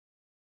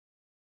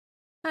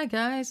Hi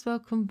guys,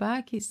 welcome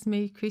back. It's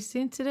me,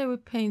 Chrissy, and today we're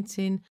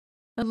painting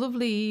a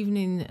lovely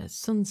evening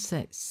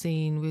sunset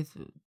scene with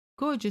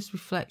gorgeous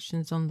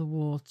reflections on the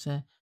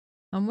water.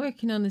 I'm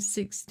working on a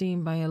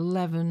 16 by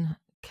 11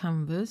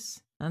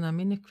 canvas and I'm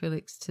in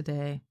acrylics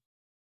today.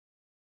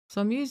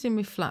 So I'm using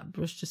my flat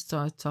brush to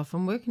start off.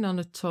 I'm working on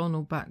a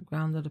tonal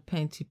background that I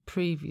painted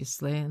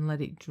previously and let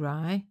it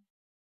dry.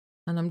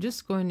 And I'm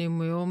just going in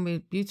with all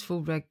my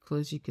beautiful red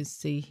colours you can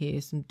see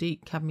here, some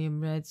deep cadmium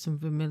red, some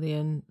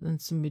vermilion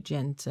and some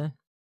magenta.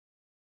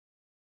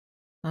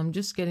 I'm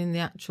just getting the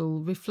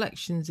actual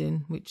reflections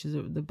in, which is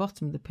at the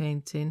bottom of the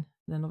painting,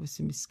 then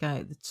obviously my sky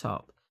at the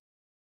top.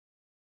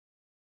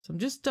 So I'm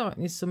just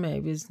darkening some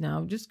areas now.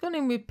 I've just gone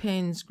in with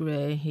Payne's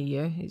grey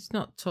here. It's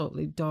not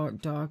totally dark,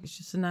 it's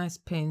just a nice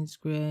Payne's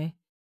grey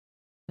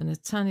and a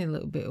tiny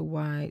little bit of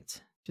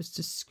white just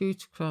to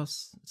scoot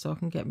across so I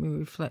can get my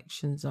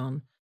reflections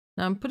on.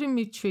 Now I'm putting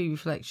my tree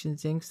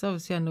reflections in because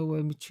obviously I know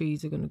where my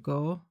trees are going to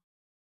go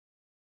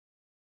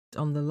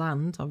on the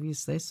land,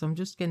 obviously, so I'm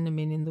just getting them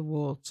in the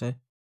water.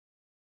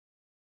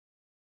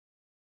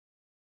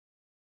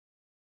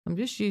 I'm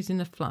just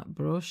using a flat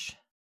brush.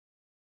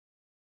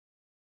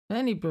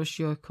 Any brush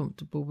you're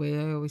comfortable with.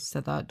 I always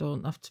said that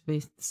don't have to be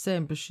the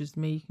same brush as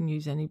me. You can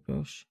use any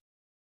brush.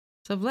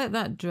 So I've let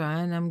that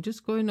dry and I'm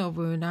just going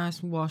over a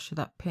nice wash of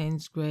that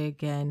Payne's grey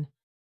again.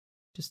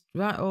 Just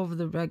right over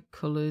the red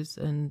colours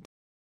and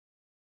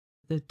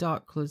the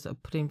dark colours that I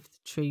put in for the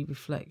tree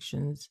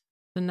reflections.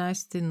 A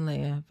nice thin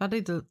layer. I've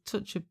added a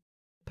touch of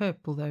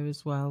purple there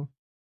as well.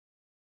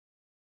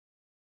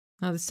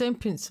 Now the same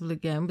principle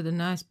again with a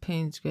nice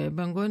Payne's grey,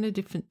 but I'm going to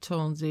different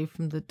tones here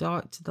from the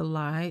dark to the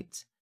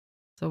light.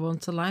 So I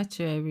want a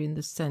lighter area in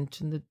the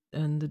centre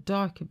and the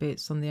darker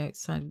bits on the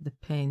outside of the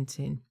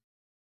painting.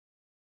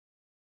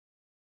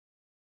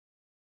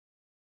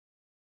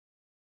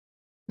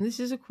 And this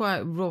is a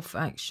quite rough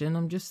action.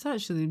 I'm just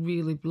actually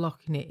really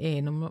blocking it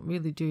in. I'm not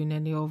really doing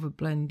any over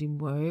blending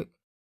work.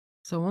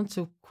 So I want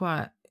a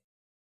quite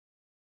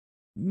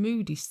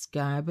moody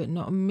sky, but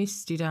not a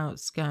misted out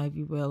sky, if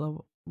you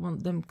will. I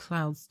want them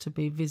clouds to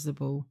be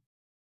visible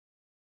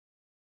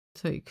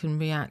so it can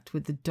react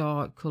with the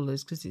dark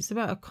colours, because it's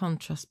about a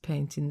contrast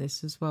painting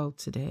this as well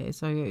today.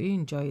 So I hope you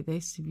enjoy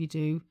this. If you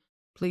do,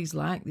 please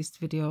like this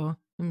video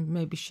and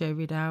maybe share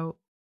it out.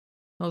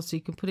 Also,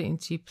 you can put it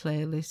into your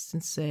playlists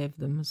and save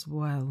them as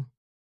well.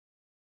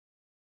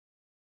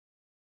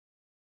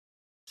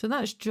 So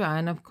that's dry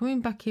and I'm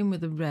coming back in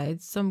with the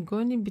reds. So I'm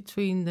going in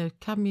between the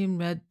cadmium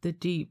red, the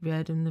deep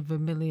red and the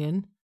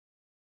vermilion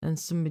and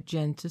some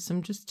magenta. So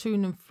I'm just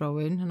toing and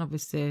froing, and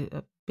obviously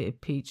a bit of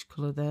peach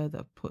colour there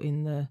that I put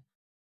in the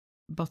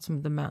bottom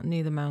of the mountain,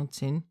 near the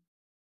mountain.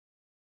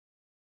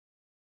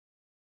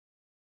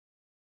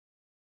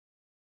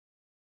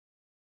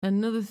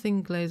 Another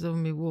thin glaze over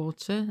my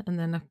water, and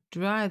then I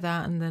dry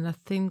that, and then a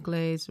thin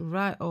glaze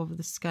right over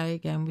the sky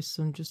again with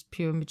some just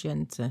pure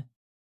magenta.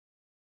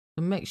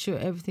 So make sure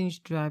everything's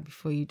dry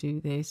before you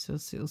do this, or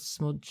else it'll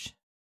smudge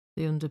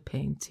the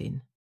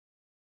underpainting.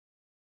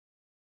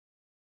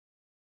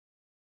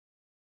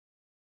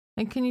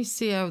 And can you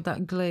see how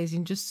that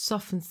glazing just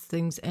softens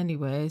things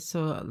anyway?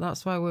 So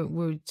that's why I won't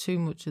worry too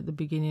much at the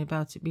beginning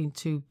about it being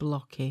too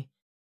blocky.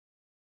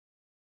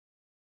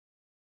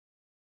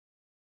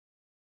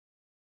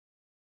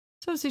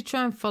 So obviously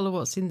try and follow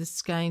what's in the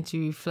sky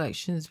into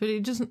reflections, but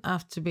it doesn't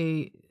have to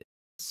be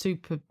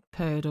super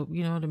paired up,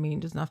 you know what I mean?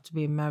 It doesn't have to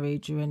be a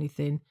marriage or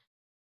anything.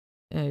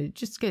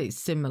 Just get it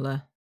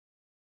similar.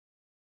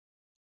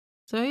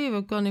 So here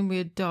I've gone in with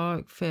a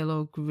dark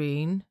phthalo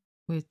green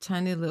with a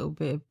tiny little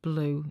bit of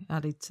blue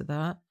added to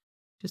that,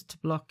 just to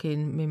block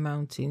in my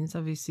mountains.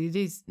 Obviously it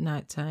is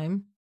night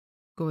time,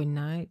 going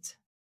night,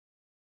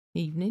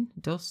 evening,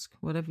 dusk,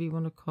 whatever you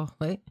want to call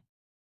it.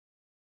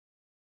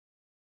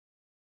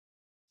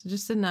 So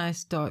just a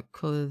nice dark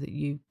colour that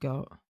you've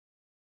got.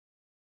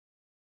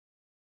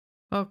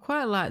 I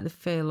quite like the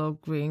phthalo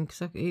green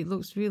because it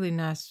looks really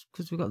nice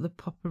because we've got the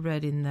pop of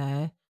red in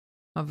there.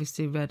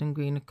 Obviously red and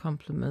green are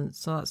complements,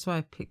 so that's why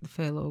I picked the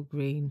phthalo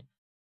green.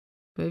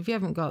 But if you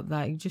haven't got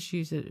that, you just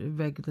use a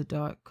regular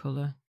dark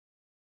colour.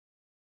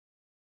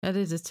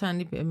 Added a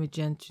tiny bit of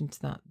magenta into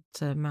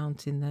that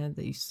mountain there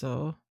that you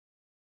saw.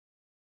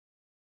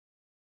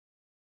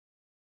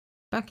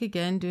 Back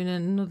again, doing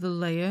another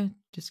layer,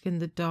 just getting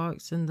the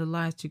darks and the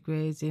lighter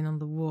greys in on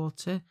the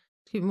water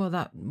to give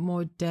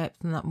more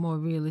depth and that more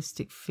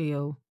realistic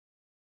feel.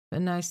 A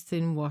nice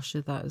thin wash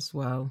of that as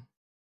well.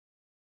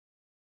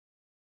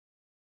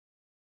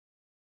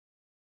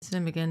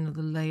 Same again,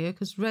 another layer,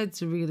 because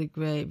reds are really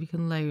great. If you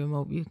can layer them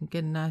up, you can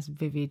get a nice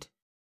vivid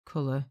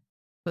colour.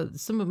 But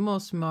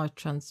most of them are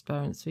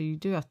transparent, so you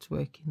do have to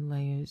work in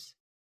layers.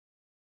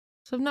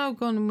 So I've now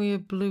gone with a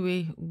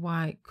bluey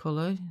white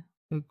colour,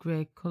 or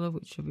grey colour,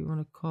 whichever you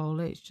want to call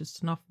it. It's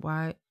just an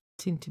off-white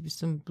tinted with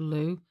some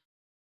blue,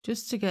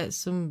 just to get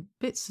some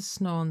bits of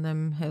snow on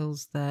them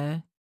hills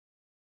there.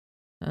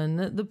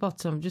 And at the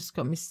bottom, I've just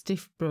got my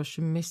stiff brush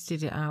and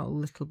misted it out a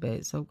little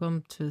bit. So I've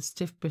gone to a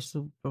stiff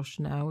bristle brush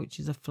now, which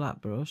is a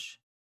flat brush.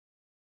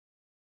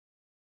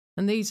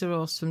 And these are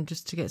awesome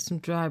just to get some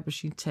dry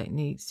brushing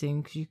techniques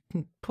in, because you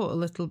can put a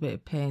little bit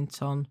of paint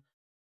on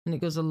and it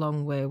goes a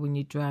long way when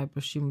you're dry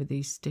brushing with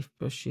these stiff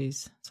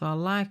brushes. So I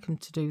like them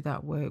to do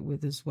that work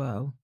with as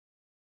well.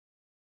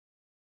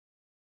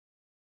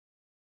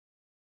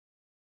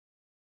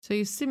 So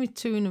you see me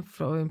toing and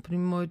froing,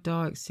 putting more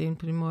darks in,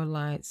 putting more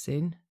lights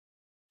in,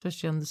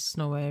 especially on the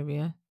snow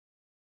area.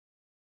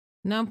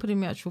 Now I'm putting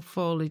my actual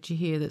foliage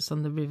here that's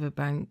on the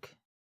riverbank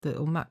that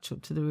will match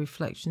up to the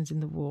reflections in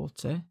the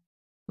water.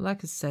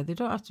 Like I said, they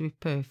don't have to be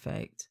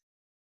perfect.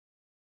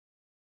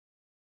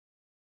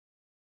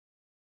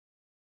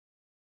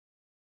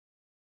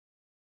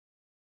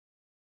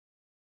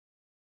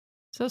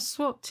 So I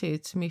swapped here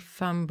to my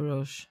fan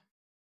brush.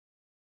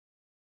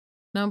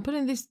 Now I'm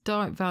putting this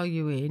dark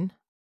value in,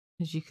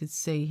 as you can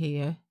see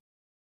here.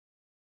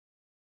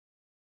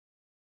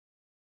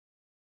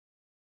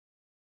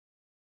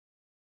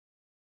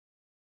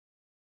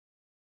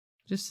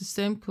 Just the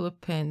same colour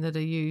paint that I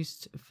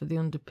used for the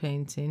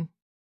underpainting.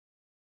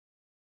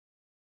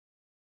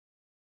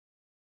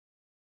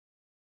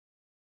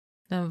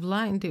 Now I've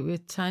lightened it with a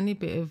tiny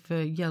bit of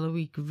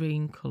yellowy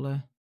green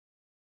colour.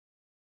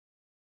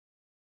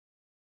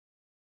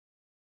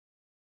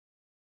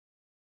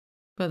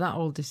 But that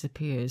all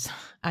disappears,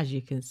 as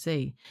you can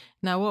see.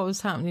 Now what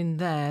was happening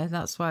there,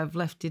 that's why I've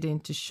left it in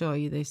to show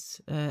you this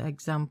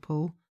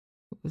example.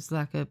 It was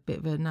like a bit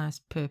of a nice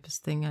purpose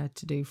thing I had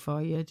to do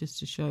for you, just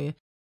to show you.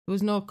 There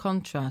was no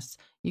contrast.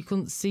 You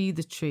couldn't see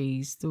the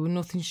trees. There was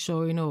nothing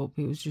showing up.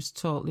 It was just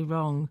totally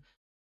wrong.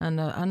 And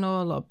I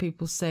know a lot of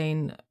people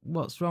saying,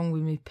 what's wrong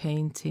with me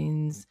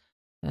paintings?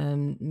 A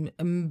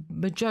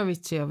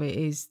majority of it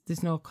is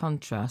there's no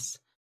contrast.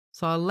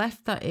 So I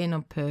left that in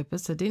on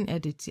purpose. I didn't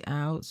edit it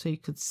out so you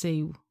could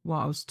see what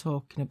I was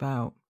talking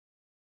about.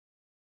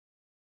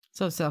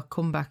 So obviously I'll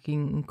come back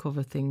in and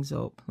cover things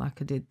up like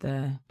I did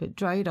there. But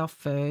dry it off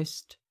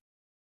first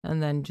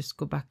and then just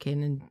go back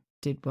in and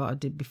did what I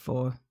did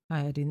before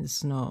I had in the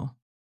snow.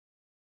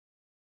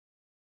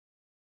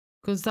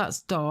 Because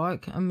that's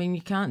dark. I mean,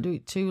 you can't do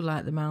it too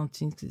light, the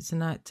mountains, because it's a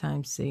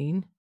nighttime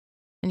scene.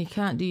 And you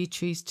can't do your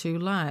trees too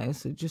light,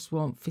 so it just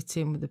won't fit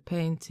in with the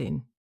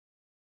painting.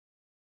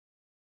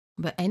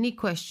 But any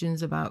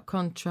questions about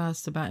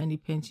contrast, about any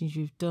paintings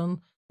you've done,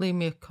 leave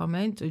me a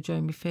comment or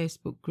join my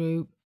Facebook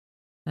group.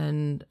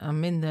 And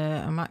I'm in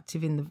there, I'm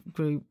active in the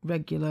group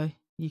regular.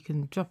 You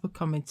can drop a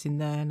comment in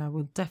there and I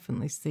will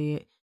definitely see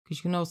it, because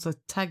you can also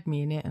tag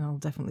me in it and I'll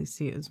definitely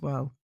see it as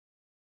well.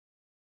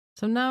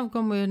 So now I've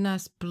gone with a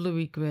nice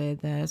bluey grey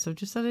there. So I've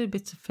just added a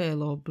bit of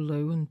phthalo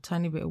blue and a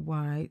tiny bit of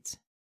white.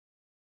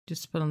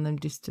 Just put on them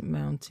distant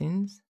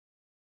mountains.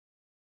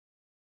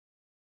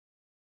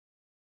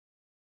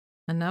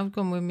 And now I've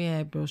gone with my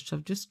airbrush.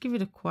 I've just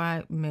given it a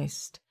quiet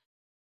mist.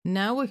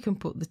 Now we can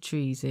put the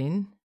trees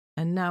in.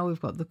 And now we've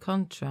got the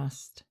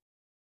contrast.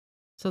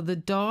 So the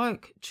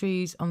dark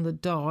trees on the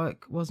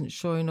dark wasn't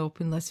showing up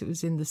unless it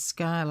was in the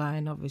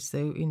skyline, obviously,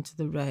 into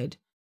the red,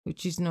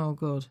 which is no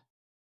good.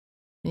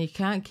 And you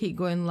can't keep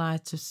going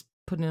lighter,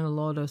 putting a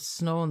lot of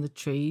snow on the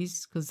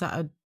trees, because that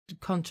would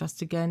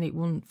contrast again. It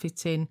wouldn't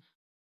fit in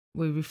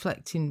with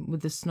reflecting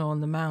with the snow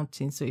on the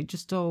mountain. So it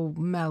just all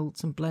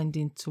melts and blend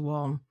into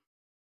one.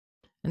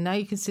 And now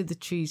you can see the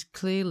trees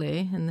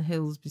clearly and the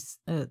hills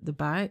at the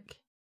back.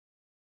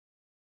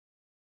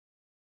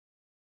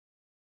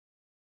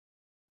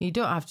 You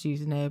don't have to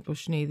use an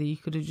airbrush neither. You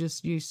could have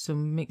just used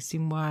some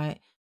mixing white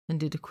and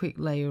did a quick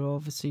layer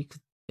over so you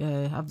could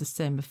have the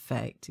same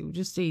effect. It was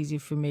just easier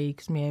for me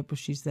because my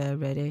airbrush is there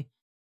ready,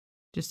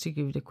 just to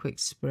give it a quick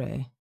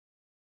spray.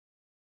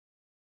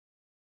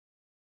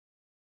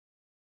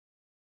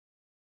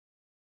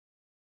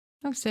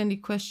 If there's any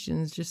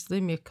questions, just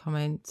leave me a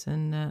comment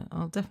and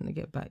I'll definitely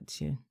get back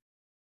to you.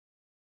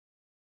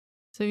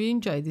 So if you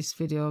enjoyed this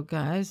video,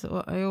 guys,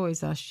 I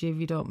always ask you, if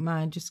you don't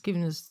mind, just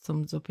giving us a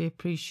thumbs up. I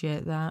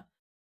appreciate that.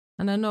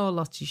 And I know a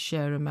lot of you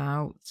share them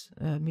out,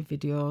 my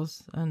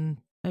videos, and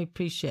I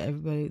appreciate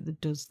everybody that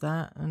does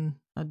that. And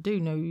I do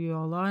know you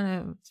all are,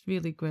 and it's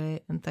really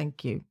great, and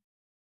thank you.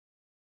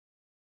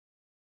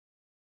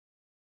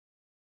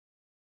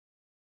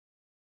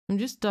 I'm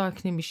just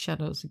darkening my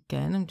shadows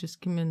again. I'm just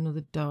giving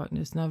another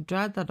darkness. Now I've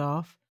dried that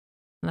off.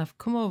 And I've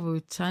come over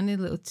with a tiny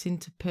little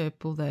tint of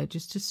purple there,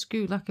 just to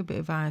scoot like a bit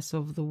of ice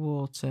over the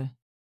water.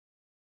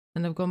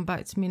 And I've gone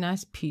back to my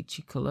nice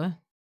peachy colour.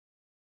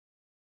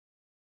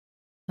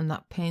 And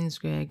that Payne's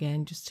grey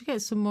again, just to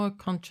get some more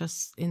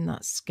contrast in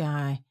that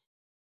sky.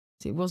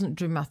 So it wasn't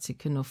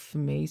dramatic enough for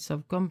me, so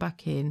I've gone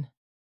back in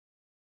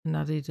and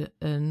added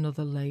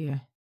another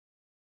layer.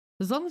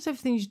 As long as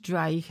everything's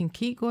dry, you can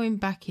keep going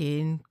back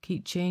in,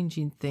 keep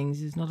changing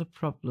things, it's not a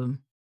problem.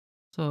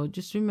 So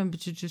just remember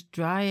to just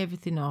dry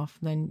everything off,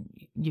 then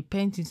your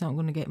painting's not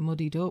going to get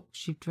muddied up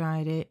because you've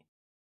dried it.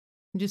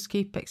 And just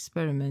keep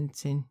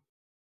experimenting.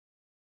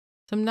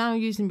 So I'm now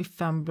using my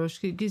fan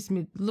brush. It gives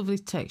me lovely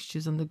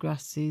textures on the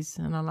grasses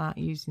and I like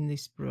using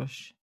this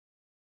brush.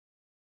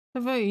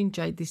 I've really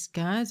enjoyed this,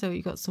 guys. I hope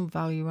you got some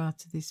value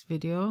out of this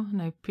video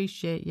and I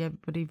appreciate you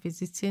everybody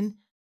visiting,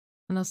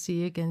 and I'll see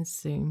you again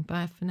soon.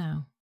 Bye for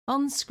now.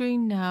 On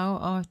screen now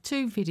are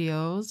 2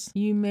 videos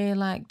you may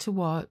like to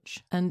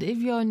watch, and if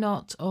you're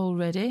not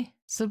already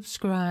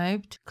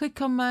subscribed,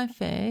 click on my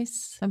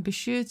face and be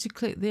sure to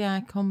click the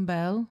icon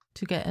bell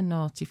to get a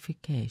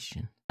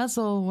notification. As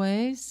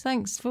always,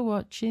 thanks for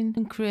watching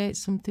and create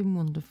something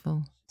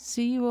wonderful.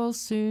 See you all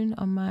soon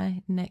on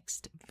my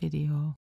next video.